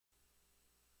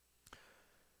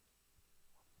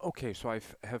Okay, so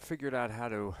have figured out how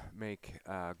to make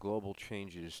global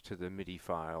changes to the MIDI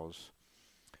files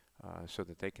so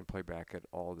that they can play back at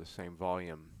all the same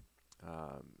volume.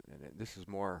 This is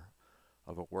more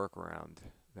of a workaround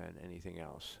than anything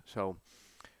else. So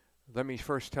let me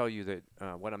first tell you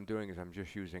that what I'm doing is I'm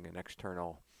just using an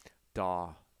external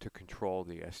DAW to control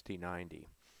the ST90.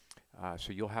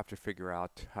 So you'll have to figure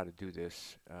out how to do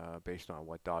this based on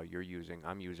what DAW you're using.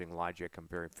 I'm using Logic. I'm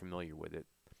very familiar with it.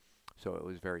 So it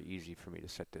was very easy for me to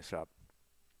set this up.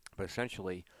 But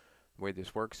essentially, the way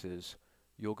this works is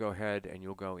you'll go ahead and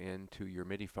you'll go into your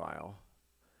MIDI file,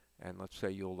 and let's say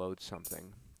you'll load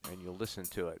something, and you'll listen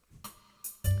to it,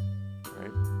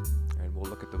 right? And we'll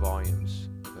look at the volumes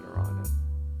that are on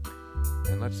it.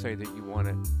 And let's say that you want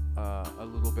it a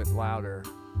little bit louder,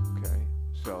 okay?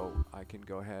 So I can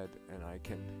go ahead and I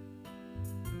can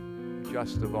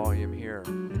adjust the volume here,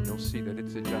 and you'll see that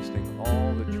it's adjusting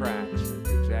all the tracks at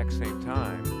the exact same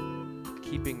time,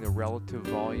 keeping the relative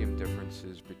volume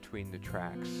differences between the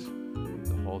tracks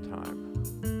the whole time,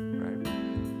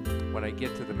 right? When I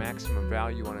get to the maximum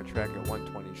value on a track at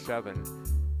 127,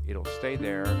 it'll stay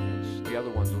there, and the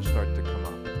other ones will start to come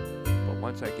up. But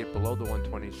once I get below the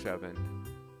 127,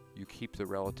 you keep the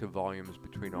relative volumes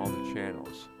between all the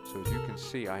channels. So as you can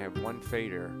see, I have one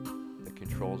fader that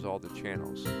controls all the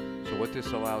channels. So what this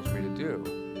allows me to do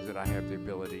is that I have the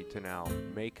ability to now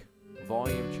make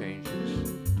volume changes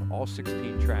to all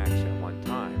 16 tracks at one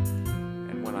time.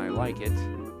 And when I like it,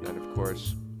 then of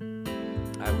course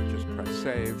I would just press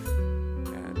save,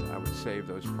 and I would save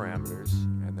those parameters,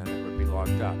 and then it would be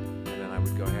logged up. And then I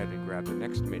would go ahead and grab the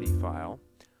next MIDI file.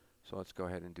 So let's go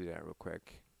ahead and do that real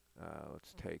quick.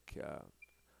 Let's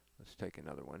take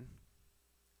another one.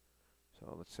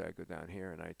 So let's say I go down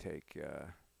here and I take,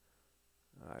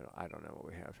 I don't know what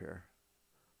we have here.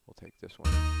 We'll take this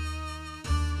one,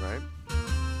 right?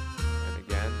 And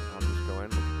again, I'll just go in,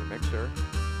 look at the mixer.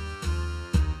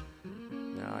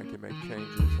 Now I can make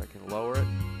changes. I can lower it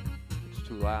if it's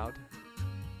too loud,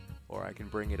 or I can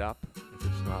bring it up if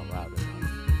it's not loud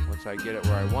enough. Once I get it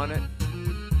where I want it,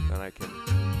 then I can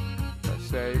press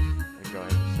save and go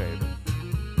ahead and save it.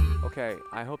 Okay,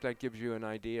 I hope that gives you an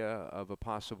idea of a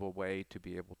possible way to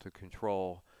be able to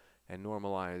control and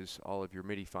normalize all of your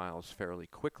MIDI files fairly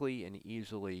quickly and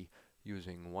easily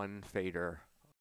using one fader